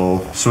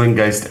will swing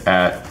Geist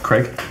at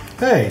Craig.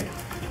 Hey,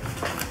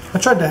 I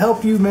tried to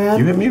help you, man.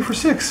 You hit me for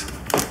 6.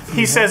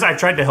 He says I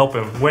tried to help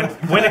him.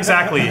 When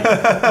exactly?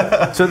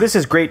 So this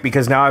is great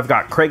because now I've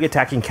got Craig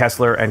attacking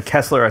Kessler and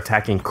Kessler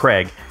attacking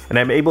Craig, and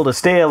I'm able to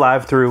stay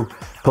alive through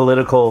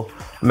political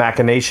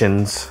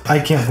machinations. I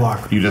can't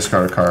block. You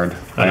discard a card.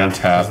 I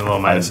untap.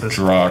 I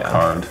draw a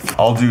card.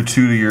 I'll do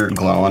 2 to your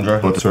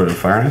Glalandra with Sword of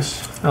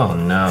Fireness. Oh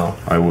no.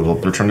 I will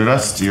Return to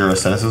Dust, your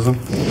Asceticism.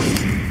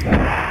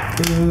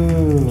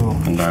 Ooh.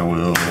 And I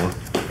will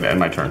end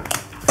my turn.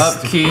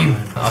 Upkeep.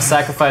 I'll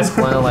sacrifice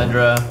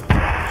Glenalendra.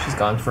 She's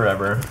gone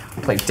forever.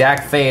 Play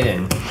Dak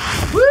Faden.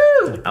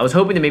 Woo! I was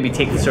hoping to maybe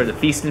take the sort of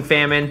Feast and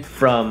Famine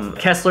from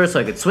Kessler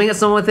so I could swing at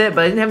someone with it,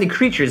 but I didn't have any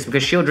creatures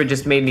because Shieldred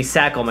just made me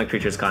sack all my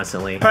creatures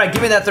constantly. All right,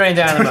 give me that Thrain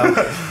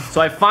Dynamo.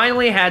 So I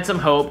finally had some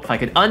hope. If I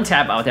could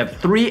untap, I would have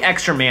 3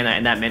 extra mana,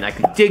 and that meant I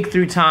could dig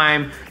through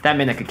time. That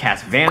meant I could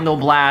cast Vandal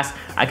Blast.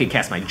 I could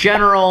cast my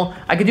General.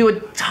 I could do a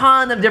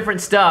ton of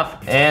different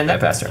stuff. And I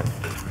passed turn.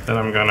 Then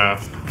I'm gonna...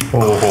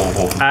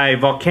 I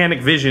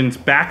Volcanic Visions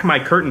back my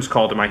Curtain's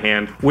Call to my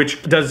hand,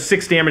 which does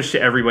 6 damage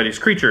to everybody's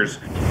creatures.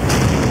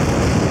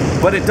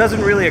 But it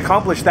doesn't really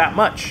accomplish that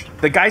much.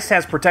 The Geist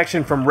has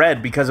protection from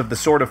red because of the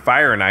Sword of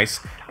Fire and Ice,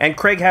 and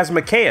Craig has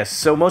Machias,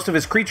 so most of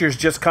his creatures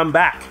just come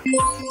back.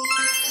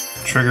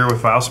 Trigger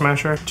with Vial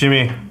Smasher?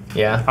 Jimmy,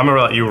 Yeah? I'm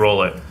gonna let you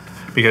roll it,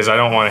 because I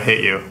don't want to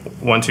hit you.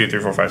 1, 2, 3,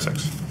 4, 5,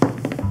 6.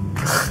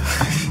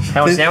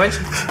 How much damage?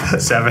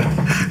 7.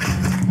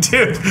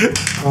 Dude,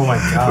 Oh my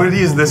I'm god. gonna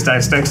use this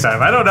dice next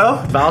time. I don't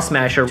know. Vial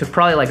Smasher took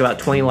probably like about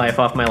 20 life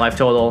off my life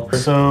total.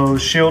 So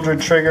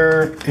Shieldred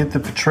trigger, It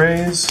That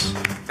Betrays,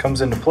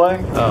 comes into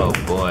play. Oh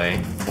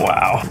boy.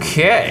 Wow.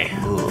 Okay.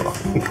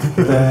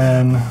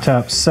 Then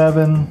tap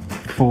 7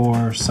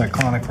 for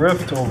Cyclonic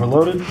Rift,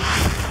 overloaded.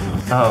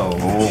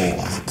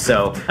 Oh.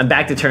 So I'm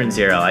back to turn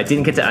 0. I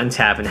didn't get to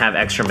untap and have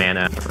extra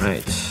mana.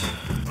 Right.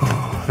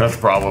 That's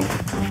the problem.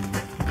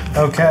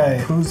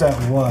 Okay, who's at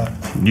what?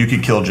 You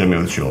could kill Jimmy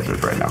with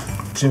Shieldred right now.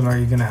 Jim, are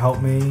you gonna help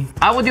me?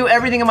 I will do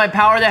everything in my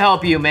power to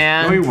help you,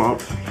 man. No, he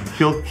won't.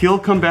 He'll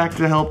come back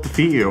to help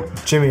defeat you.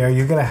 Jimmy, are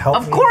you gonna help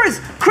me? Of course,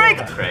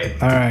 Craig. Great.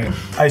 All right,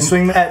 I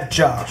swing at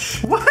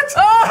Josh. What?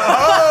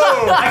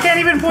 Oh! I can't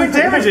even point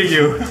damage at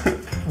you.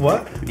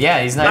 What?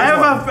 Yeah, he's not.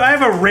 I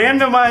have a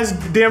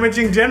randomized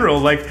damaging general.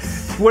 Like,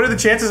 what are the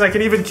chances I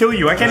can even kill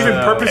you? I can't even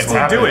purposely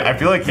do it. I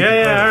feel like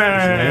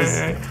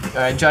Yeah,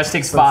 All right, Josh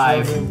takes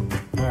 5.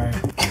 All right.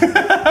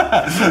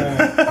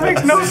 That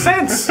makes no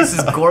sense. This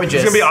is gorgeous.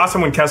 It's gonna be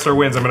awesome when Kessler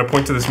wins. I'm gonna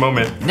point to this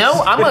moment. No,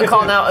 I'm gonna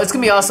call now. It's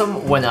gonna be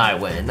awesome when I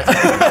win. It's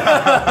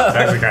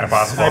actually kind of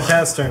possible. I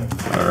pass turn.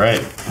 All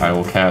right, I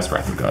will cast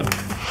Wrath of God.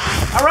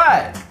 All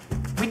right,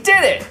 we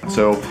did it.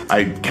 So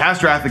I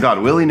cast Wrath of God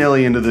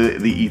willy-nilly into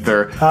the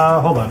ether.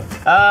 Hold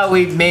on.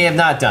 We may have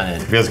not done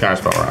it. If he has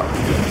counterspell, we're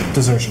out.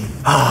 Desertion.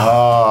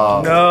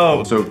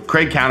 No. So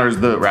Craig counters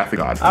the Wrath of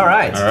God. All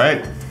right. All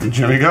right,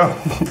 Jimmy, go.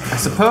 I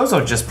suppose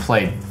I'll just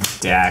play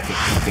Dak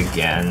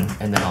again,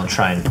 and then I'll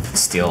try and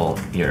steal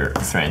your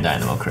Thran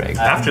Dynamo, Craig.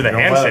 After the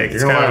handshake,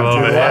 it's You're kind of a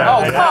gonna little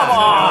let bit. him Oh, come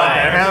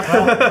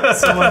on!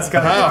 Someone's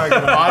got to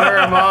target. Honor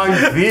among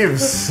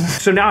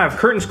thieves. So now I have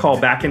Curtain's Call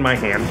back in my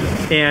hand,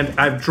 and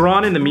I've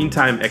drawn in the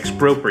meantime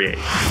Expropriate.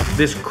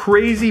 This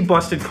crazy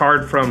busted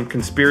card from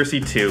Conspiracy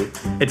 2.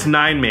 It's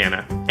 9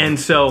 mana, and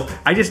so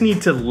I just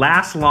need to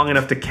last long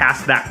enough to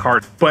cast that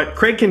card. But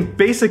Craig can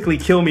basically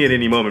kill me at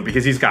any moment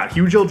because he's got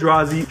Huge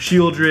Eldrazi,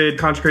 Shieldred,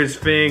 Consecrated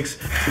Sphinx.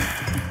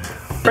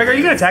 Craig, are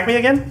you gonna attack me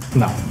again?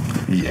 No.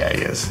 Yeah,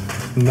 he is.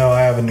 No,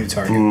 I have a new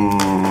target.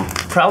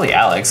 Probably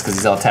Alex, because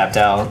he's all tapped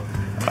out.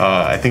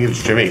 I think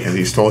it's Jimmy because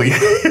he stole you.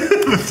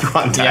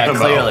 Yeah,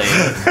 clearly.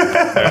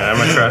 Yeah,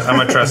 I'm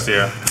gonna trust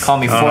you. Call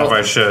me I don't know if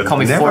I should. Call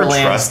me Never Four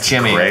Lands trust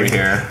Jimmy Craig. over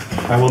here.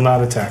 I will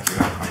not attack you,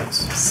 I promise.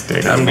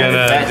 Stick. I'm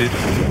Bet.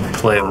 gonna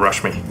play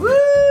Rush Me. Woo!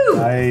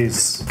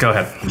 Nice. Go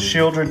ahead.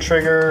 Shieldred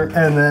trigger,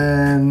 and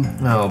then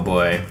Oh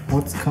boy.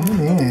 what's coming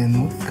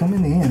in? What's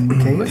coming in?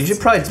 Okay. You should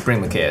probably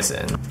bring Machias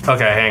in.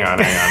 Okay, hang on.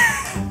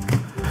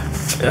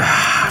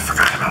 I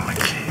forgot about my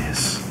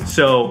keys.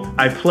 So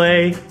I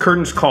play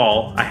Curtain's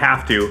Call. I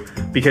have to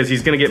because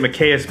he's gonna get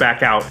Machias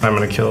back out. I'm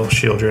gonna kill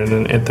Shieldred and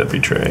then It That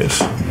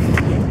Betrays.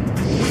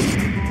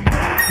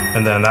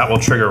 And then that will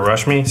trigger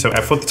Rush Me. So I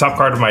flip the top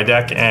card of my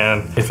deck,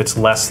 and if it's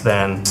less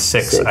than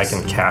 6, I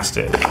can cast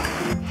it.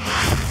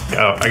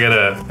 Oh, I get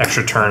an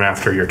extra turn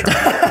after your turn.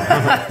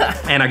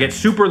 And I get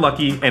super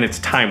lucky, and it's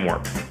Time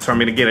Warp. So I'm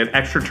gonna get an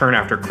extra turn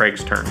after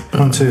Craig's turn.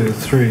 1, 2,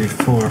 3,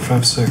 4,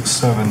 5, 6,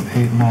 7,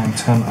 8, 9,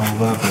 10,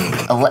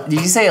 11.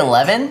 Did you say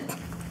 11?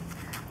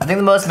 I think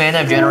the most mana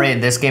I've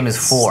generated this game is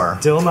 4.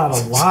 Still not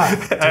a lot.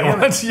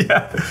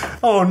 Yeah.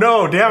 Oh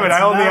no, damn it,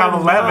 I only have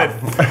 11.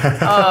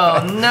 Oh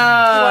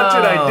no! What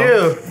did I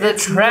do? The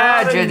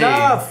tragedy.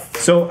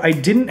 So I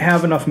didn't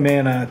have enough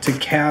mana to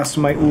cast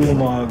my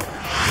Ulamog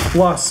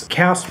plus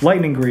cast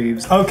Lightning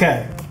Greaves.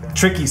 Okay,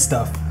 tricky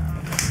stuff.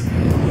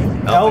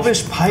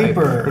 Elvish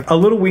Piper. A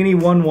little weenie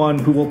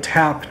 1/1 who will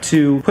tap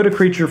to put a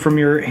creature from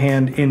your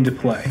hand into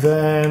play.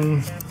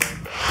 Then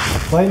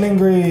Lightning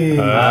Greaves.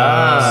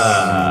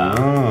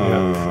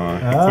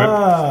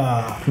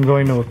 I'm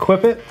going to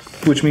equip it,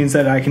 which means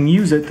that I can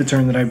use it the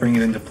turn that I bring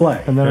it into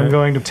play. And then I'm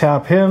going to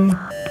tap him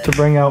to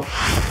bring out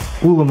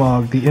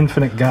Ulamog, the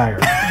Infinite Gyre.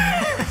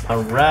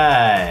 All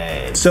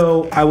right.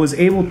 So I was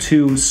able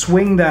to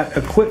swing that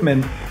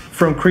equipment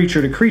from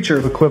creature to creature,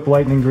 Equip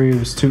Lightning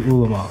Greaves to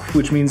Ulamog.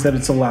 which means that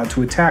it's allowed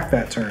to attack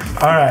that turn.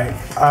 All right,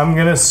 I'm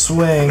gonna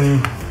swing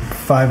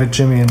 5 at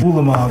Jimmy and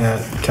Ulamog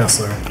at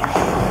Kessler.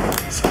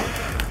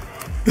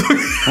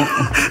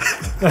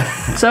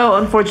 So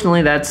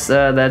unfortunately, that's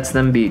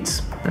them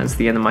beats. That's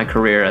the end of my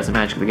career as a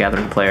Magic the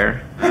Gathering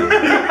player.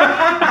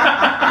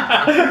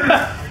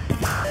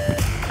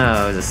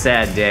 Oh, it was a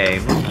sad day.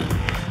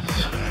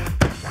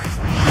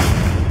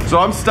 So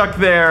I'm stuck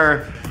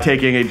there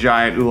taking a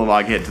giant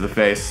Ulamog hit to the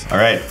face. All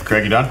right,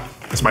 Craig, you done?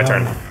 It's my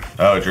turn.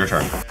 Oh, it's your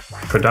turn.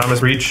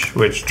 Kodama's Reach,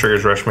 which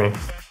triggers Rush Me.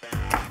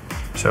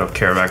 So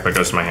Karavak, but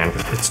goes to my hand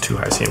because it's too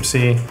high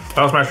CMC.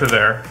 Vial Smasher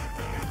there.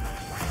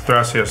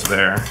 Thrasios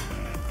there.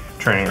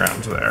 Training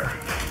Grounds there.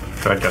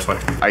 Go ahead, Kessler.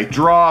 I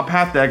draw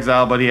Path to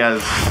Exile, but he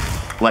has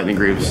Lightning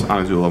Greaves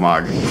on his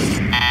Ulamog.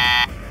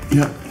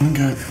 Yeah,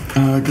 okay.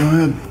 Go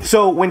ahead.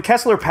 So when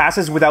Kessler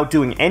passes without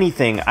doing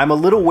anything, I'm a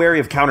little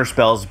wary of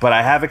counterspells, but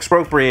I have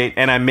Expropriate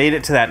and I made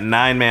it to that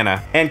 9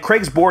 mana. And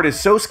Craig's board is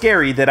so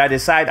scary that I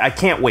decide I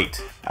can't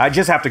wait. I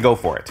just have to go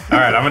for it. All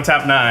right, I'm gonna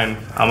tap 9.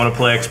 I'm gonna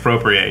play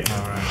Expropriate.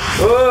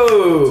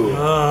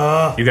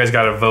 Whoa! You guys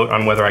gotta vote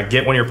on whether I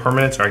get one of your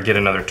permanents or I get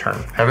another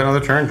turn. Have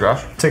another turn,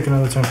 Josh. Take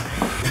another turn.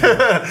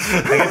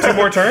 I get 2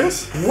 more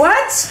turns?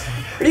 What?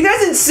 Are you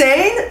guys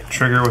insane?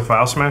 Trigger with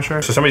Vial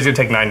Smasher. So somebody's gonna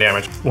take 9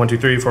 damage. 1, 2,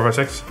 3, 4, 5,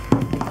 6.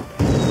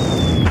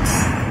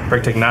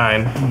 Craig take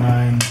 9.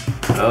 9.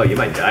 Oh, you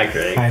might die,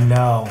 Craig. I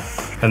know.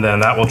 And then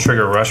that will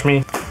trigger Rush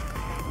Me.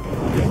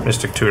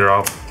 Mystic Tutor,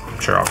 I'm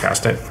sure I'll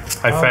cast it.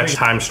 I fetch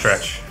Time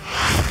Stretch.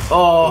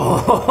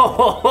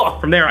 Oh!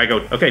 From there I go,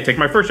 okay, take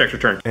my first extra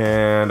turn.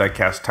 And I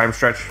cast Time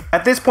Stretch.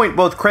 At this point,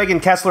 both Craig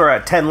and Kessler are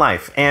at 10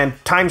 life, and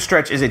Time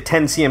Stretch is a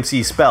 10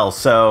 CMC spell,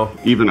 so...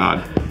 Even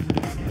odd.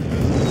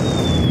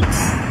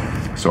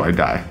 So I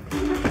die.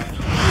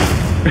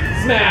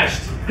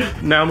 Smashed!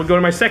 Now I'm gonna go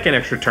to my second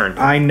extra turn.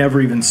 I never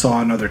even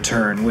saw another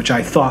turn, which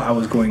I thought I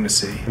was going to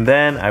see. And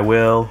then I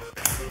will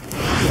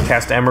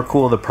cast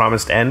Emrakul, the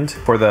Promised End,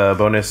 for the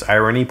bonus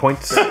irony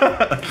points.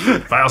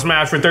 Vial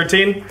Smash for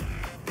 13.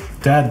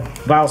 Dead.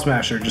 Vial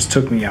Smasher just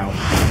took me out.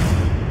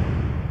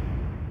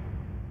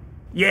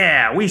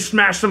 Yeah, we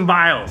smashed some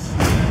vials.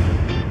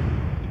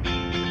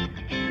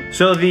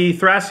 So the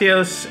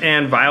Thrasios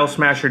and Vial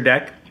Smasher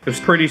deck is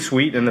pretty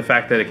sweet, and the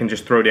fact that it can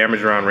just throw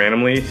damage around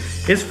randomly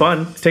is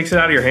fun. It takes it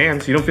out of your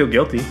hands. You don't feel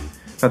guilty.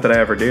 Not that I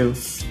ever do.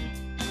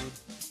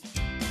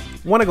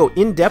 Want to go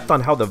in-depth on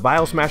how the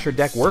Vial Smasher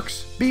deck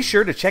works? Be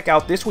sure to check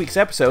out this week's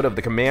episode of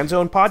the Command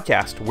Zone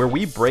podcast, where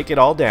we break it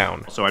all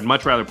down. So I'd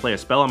much rather play a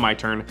spell on my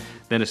turn,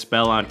 than a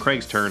spell on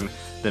Craig's turn,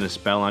 than a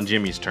spell on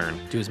Jimmy's turn.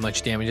 Do as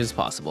much damage as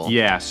possible.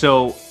 Yeah,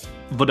 so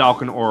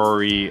Vidalcan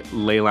Orrery,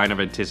 Leyline of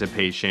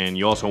Anticipation.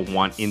 You also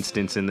want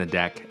instants in the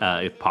deck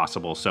if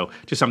possible, so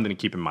just something to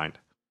keep in mind.